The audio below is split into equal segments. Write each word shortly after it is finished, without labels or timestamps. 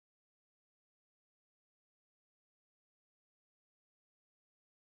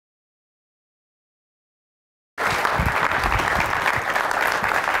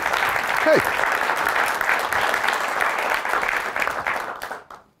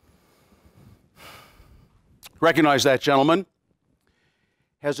Recognize that gentleman.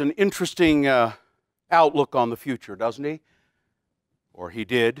 Has an interesting outlook on the future, doesn't he? Or he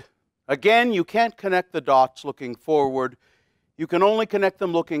did. Again, you can't connect the dots looking forward. You can only connect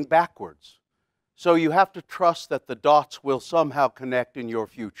them looking backwards. So you have to trust that the dots will somehow connect in your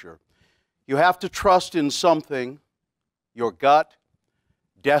future. You have to trust in something, your gut,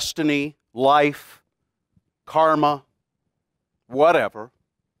 destiny, life, karma, whatever.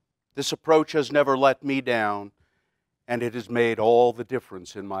 This approach has never let me down, and it has made all the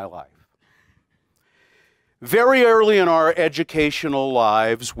difference in my life. Very early in our educational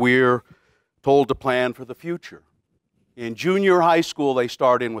lives, we're told to plan for the future. In junior high school, they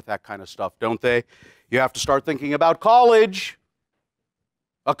start in with that kind of stuff, don't they? You have to start thinking about college,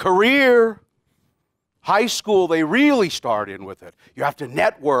 a career. High school, they really start in with it. You have to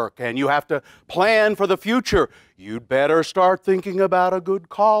network and you have to plan for the future. You'd better start thinking about a good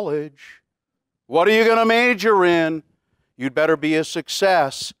college. What are you going to major in? You'd better be a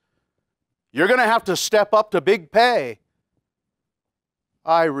success. You're going to have to step up to big pay.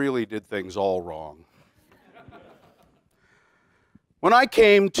 I really did things all wrong. When I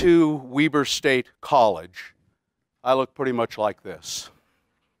came to Weber State College, I looked pretty much like this.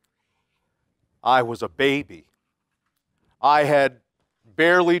 I was a baby. I had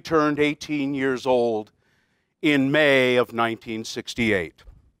barely turned 18 years old in May of 1968.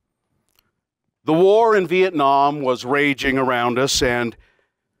 The war in Vietnam was raging around us, and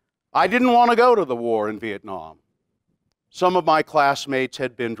I didn't want to go to the war in Vietnam. Some of my classmates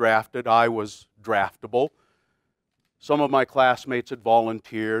had been drafted. I was draftable. Some of my classmates had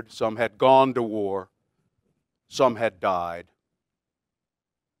volunteered. Some had gone to war. Some had died.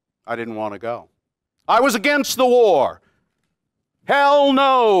 I didn't want to go. I was against the war. Hell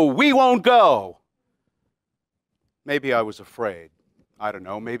no, we won't go. Maybe I was afraid. I don't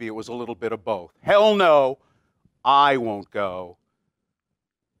know, maybe it was a little bit of both. Hell no, I won't go.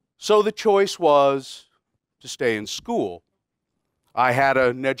 So the choice was to stay in school. I had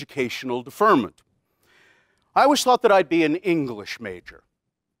an educational deferment. I always thought that I'd be an English major,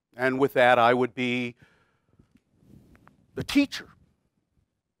 and with that I would be the teacher.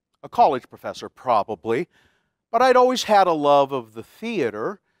 A college professor, probably, but I'd always had a love of the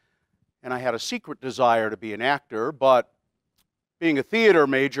theater, and I had a secret desire to be an actor, but being a theater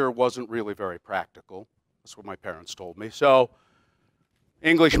major wasn't really very practical. That's what my parents told me. So,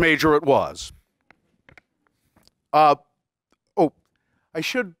 English major it was. I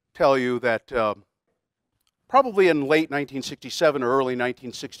should tell you that probably in late 1967 or early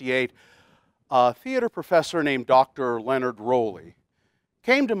 1968, a theater professor named Dr. Leonard Rowley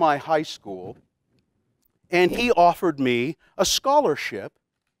came to my high school, and he offered me a scholarship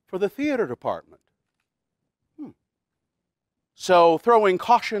for the theater department. So, throwing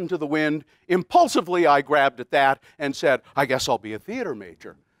caution to the wind, impulsively I grabbed at that and said, I guess I'll be a theater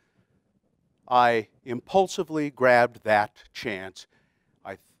major. I impulsively grabbed that chance.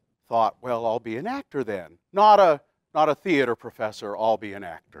 I thought, well, I'll be an actor then. Not a theater professor, I'll be an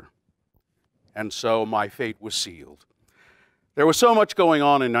actor. And so my fate was sealed. There was so much going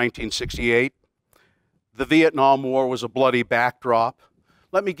on in 1968. The Vietnam War was a bloody backdrop.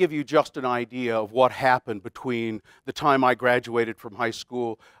 Let me give you just an idea of what happened between the time I graduated from high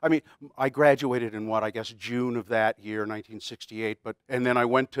school. I mean, I graduated in what, I guess June of that year, 1968, and then I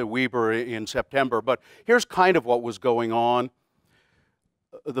went to Weber in September. But here's kind of what was going on.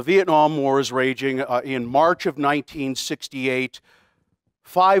 The Vietnam War is raging. In March of 1968,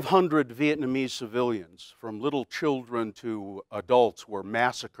 500 Vietnamese civilians, from little children to adults, were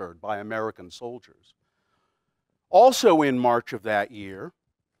massacred by American soldiers. Also in March of that year,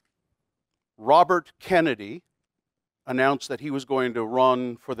 Robert Kennedy announced that he was going to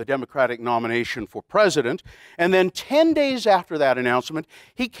run for the Democratic nomination for president, and then 10 days after that announcement,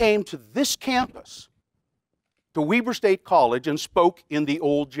 he came to this campus, to Weber State College, and spoke in the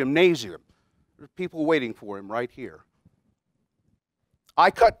old gymnasium. There were people waiting for him right here.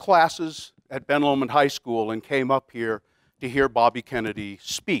 I cut classes at Ben Lomond High School and came up here to hear Bobby Kennedy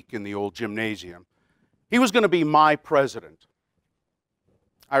speak in the old gymnasium. He was going to be my president.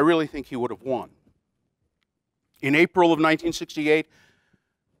 I really think he would have won. In April of 1968,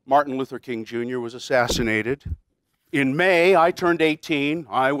 Martin Luther King Jr. was assassinated. In May, I turned 18.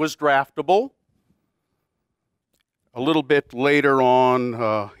 I was draftable. A little bit later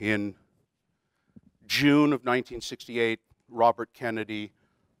on, in June of 1968, Robert Kennedy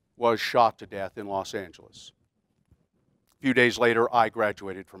was shot to death in Los Angeles. A few days later, I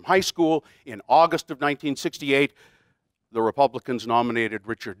graduated from high school. In August of 1968, the Republicans nominated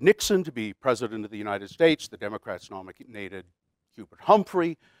Richard Nixon to be President of the United States. The Democrats nominated Hubert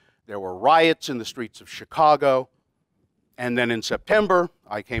Humphrey. There were riots in the streets of Chicago. And then in September,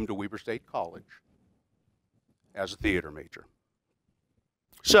 I came to Weber State College as a theater major.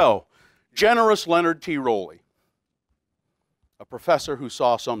 So, generous Leonard T. Rowley, a professor who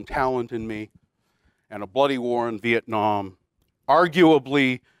saw some talent in me, and a bloody war in Vietnam,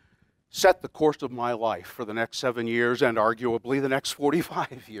 arguably set the course of my life for the next 7 years and arguably the next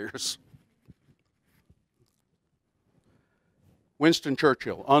 45 years. Winston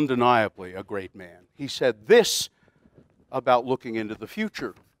Churchill, undeniably a great man. He said this about looking into the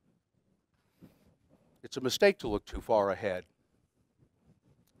future: it's a mistake to look too far ahead.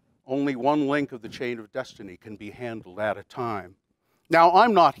 Only one link of the chain of destiny can be handled at a time. Now,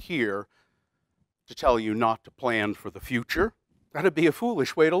 I'm not here to tell you not to plan for the future. That'd be a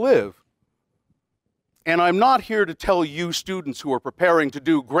foolish way to live. And I'm not here to tell you students who are preparing to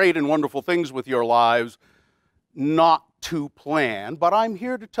do great and wonderful things with your lives not to plan, but I'm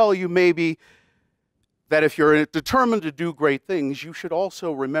here to tell you maybe that if you're determined to do great things, you should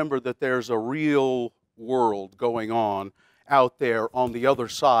also remember that there's a real world going on out there on the other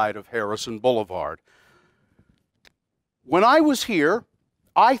side of Harrison Boulevard. When I was here,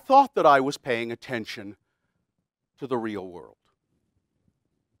 I thought that I was paying attention to the real world.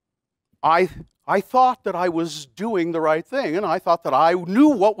 I thought that I was doing the right thing, and I thought that I knew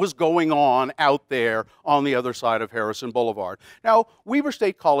what was going on out there on the other side of Harrison Boulevard. Now, Weber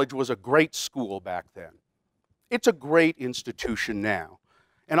State College was a great school back then. It's a great institution now,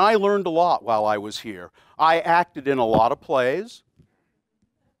 and I learned a lot while I was here. I acted in a lot of plays,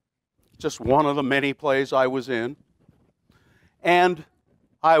 just one of the many plays I was in, and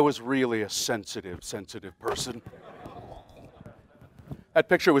I was really a sensitive person. That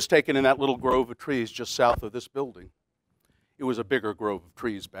picture was taken in that little grove of trees just south of this building. It was a bigger grove of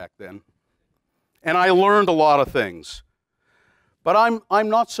trees back then. And I learned a lot of things. But I'm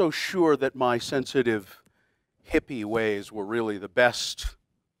not so sure that my sensitive hippie ways were really the best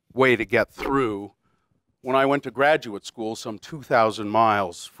way to get through when I went to graduate school some 2,000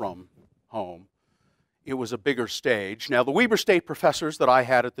 miles from home. It was a bigger stage. Now, the Weber State professors that I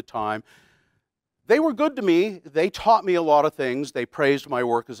had at the time, they were good to me. They taught me a lot of things. They praised my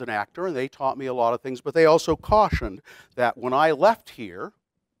work as an actor, and they taught me a lot of things, but they also cautioned that when I left here,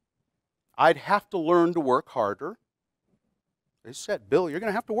 I'd have to learn to work harder. They said, "Bill, you're going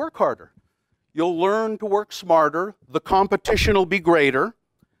to have to work harder. You'll learn to work smarter. The competition will be greater."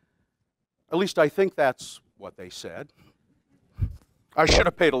 At least I think that's what they said. I should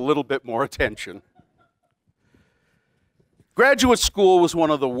have paid a little bit more attention. Graduate school was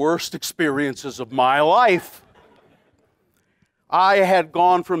one of the worst experiences of my life. I had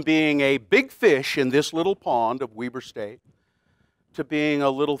gone from being a big fish in this little pond of Weber State to being a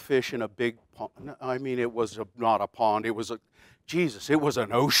little fish in a big pond. I mean, it was not a pond. It was it was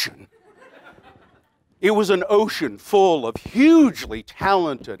an ocean. It was an ocean full of hugely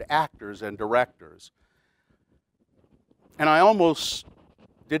talented actors and directors. And I almost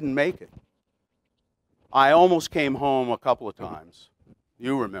didn't make it. I almost came home a couple of times.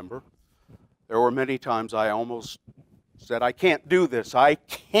 You remember. There were many times I almost said, "I can't do this. I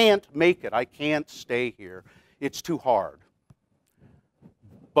can't make it. I can't stay here. It's too hard."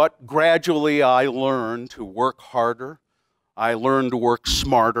 But gradually I learned to work harder. I learned to work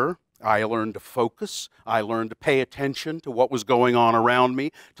smarter. I learned to focus. I learned to pay attention to what was going on around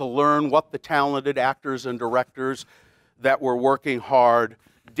me, to learn what the talented actors and directors that were working hard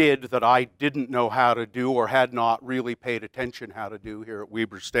did that I didn't know how to do or had not really paid attention how to do here at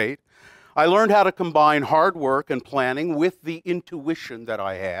Weber State. I learned how to combine hard work and planning with the intuition that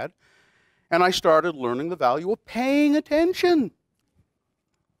I had, and I started learning the value of paying attention.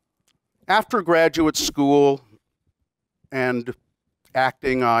 After graduate school and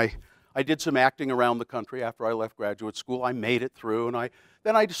acting, I did some acting around the country after I left graduate school. I made it through, and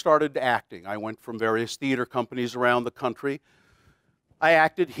then I started acting. I went from various theater companies around the country. I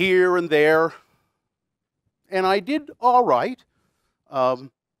acted here and there, and I did all right.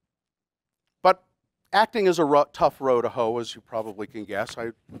 But acting is a tough row to hoe, as you probably can guess.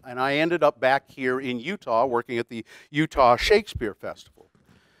 And I ended up back here in Utah working at the Utah Shakespeare Festival.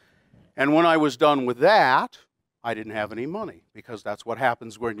 And when I was done with that, I didn't have any money, because that's what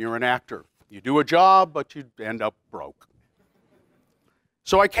happens when you're an actor. You do a job, but you end up broke.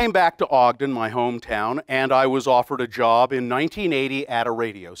 So I came back to Ogden, my hometown, and I was offered a job in 1980 at a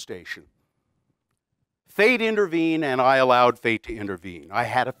radio station. Fate intervened, and I allowed fate to intervene. I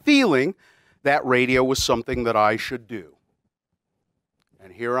had a feeling that radio was something that I should do.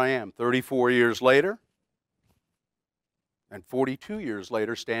 And here I am, 34 years later, and 42 years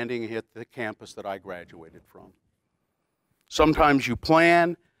later, standing at the campus that I graduated from. Sometimes you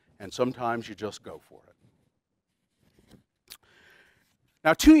plan, and sometimes you just go for it.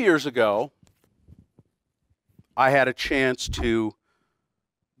 Now, 2 years ago, I had a chance to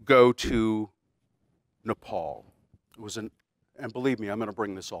go to Nepal. It was and believe me, I'm going to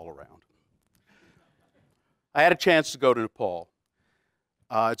bring this all around. I had a chance to go to Nepal.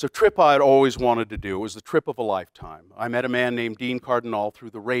 It's a trip I had always wanted to do. It was the trip of a lifetime. I met a man named Dean Cardinal through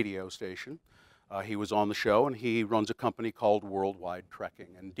the radio station. He was on the show, and he runs a company called Worldwide Trekking.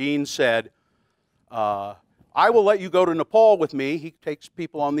 And Dean said, I will let you go to Nepal with me. He takes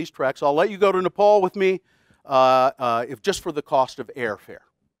people on these treks. I'll let you go to Nepal with me if just for the cost of airfare.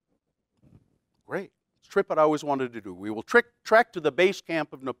 Great. It's a trip that I always wanted to do. We will trek to the base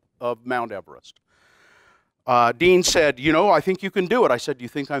camp of Mount Everest. Dean said, you know, I think you can do it. I said, do you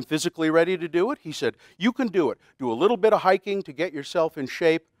think I'm physically ready to do it? He said, you can do it. Do a little bit of hiking to get yourself in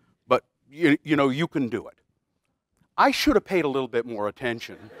shape, but you know, you can do it. I should have paid a little bit more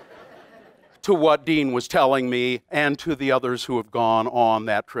attention to what Dean was telling me and to the others who have gone on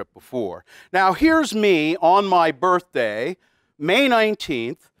that trip before. Now, here's me on my birthday, May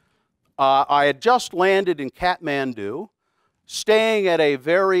 19th. I had just landed in Kathmandu, staying at a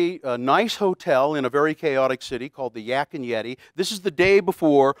very nice hotel in a very chaotic city called the Yak and Yeti. This is the day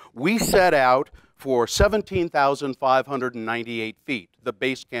before we set out for 17,598 feet, the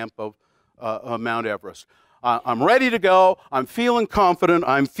base camp of Mount Everest. I'm ready to go. I'm feeling confident.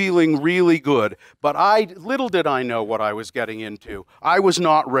 I'm feeling really good. But little did I know what I was getting into. I was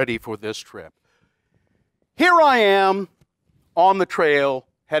not ready for this trip. Here I am on the trail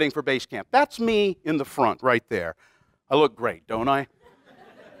heading for base camp. That's me in the front right there. I look great, don't I?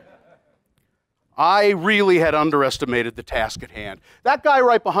 I really had underestimated the task at hand. That guy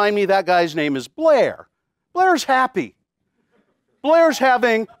right behind me, that guy's name is Blair. Blair's happy. Blair's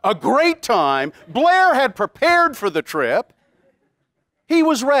having a great time. Blair had prepared for the trip. He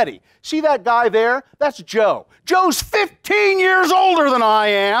was ready. See that guy there? That's Joe. Joe's 15 years older than I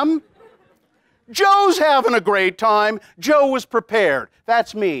am. Joe's having a great time. Joe was prepared.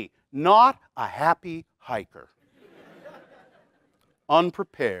 That's me, not a happy hiker.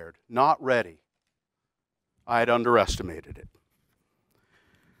 Unprepared, not ready. I had underestimated it.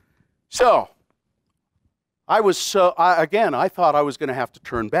 So, I thought I was going to have to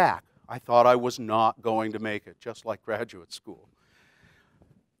turn back. I thought I was not going to make it, just like graduate school.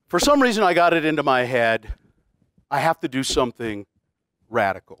 For some reason, I got it into my head, I have to do something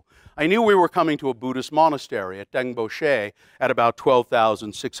radical. I knew we were coming to a Buddhist monastery at Dengboche at about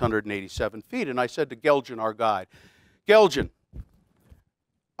 12,687 feet, and I said to Geljan, our guide, Geljan,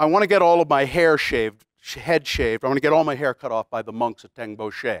 I want to get all of my hair shaved, head shaved. I want to get all my hair cut off by the monks at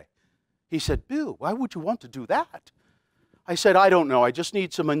Dengboche. He said, Bill, why would you want to do that? I said, I don't know. I just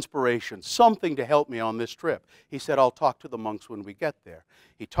need some inspiration, something to help me on this trip. He said, I'll talk to the monks when we get there.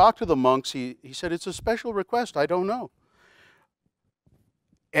 He talked to the monks. He said, it's a special request. I don't know.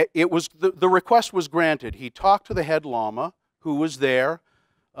 The request was granted. He talked to the head lama who was there.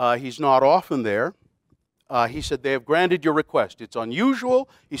 He's not often there. He said, they have granted your request. It's unusual.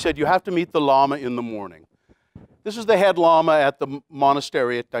 He said, you have to meet the lama in the morning. This is the head lama at the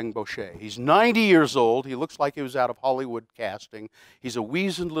monastery at Dengboche. He's 90 years old. He looks like he was out of Hollywood casting. He's a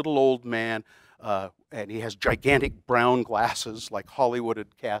weazened little old man, and he has gigantic brown glasses like Hollywood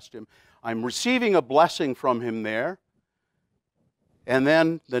had cast him. I'm receiving a blessing from him there. And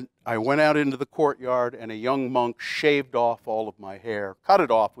then I went out into the courtyard, and a young monk shaved off all of my hair, cut it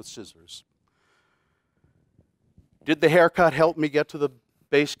off with scissors. Did the haircut help me get to the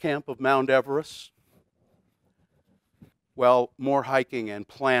base camp of Mount Everest? Well, more hiking and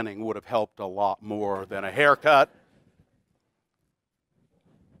planning would have helped a lot more than a haircut.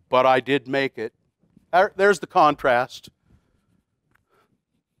 But I did make it. There's the contrast.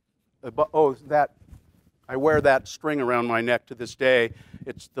 I wear that string around my neck to this day.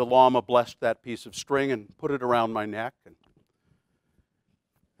 It's the Lama blessed that piece of string and put it around my neck.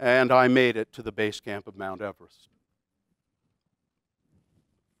 And I made it to the base camp of Mount Everest.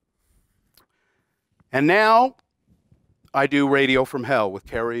 And now I do Radio from Hell with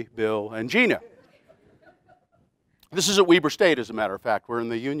Carrie, Bill, and Gina. This is at Weber State, as a matter of fact. We're in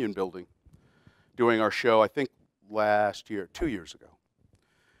the Union Building doing our show, I think last year, 2 years ago.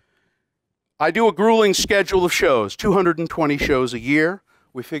 I do a grueling schedule of shows, 220 shows a year.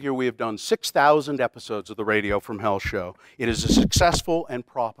 We figure we have done 6,000 episodes of the Radio from Hell show. It is a successful and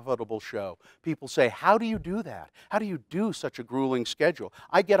profitable show. People say, how do you do that? How do you do such a grueling schedule?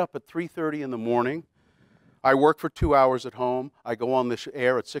 I get up at 3:30 in the morning. I work for 2 hours at home. I go on the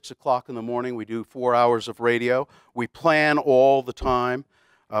air at 6 o'clock in the morning. We do 4 hours of radio. We plan all the time.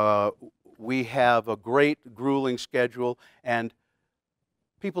 We have a great, grueling schedule. And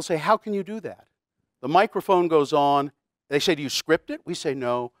People say, how can you do that? The microphone goes on. They say, do you script it? We say,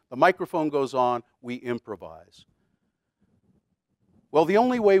 no. The microphone goes on. We improvise. Well, the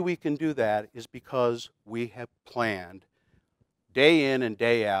only way we can do that is because we have planned day in and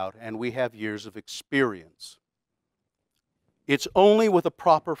day out, and we have years of experience. It's only with a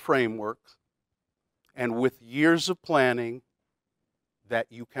proper framework and with years of planning that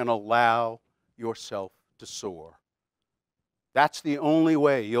you can allow yourself to soar. That's the only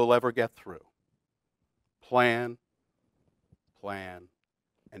way you'll ever get through. Plan, plan,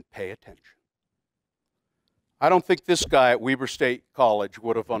 and pay attention. I don't think this guy at Weber State College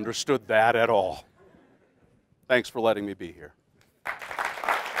would have understood that at all. Thanks for letting me be here.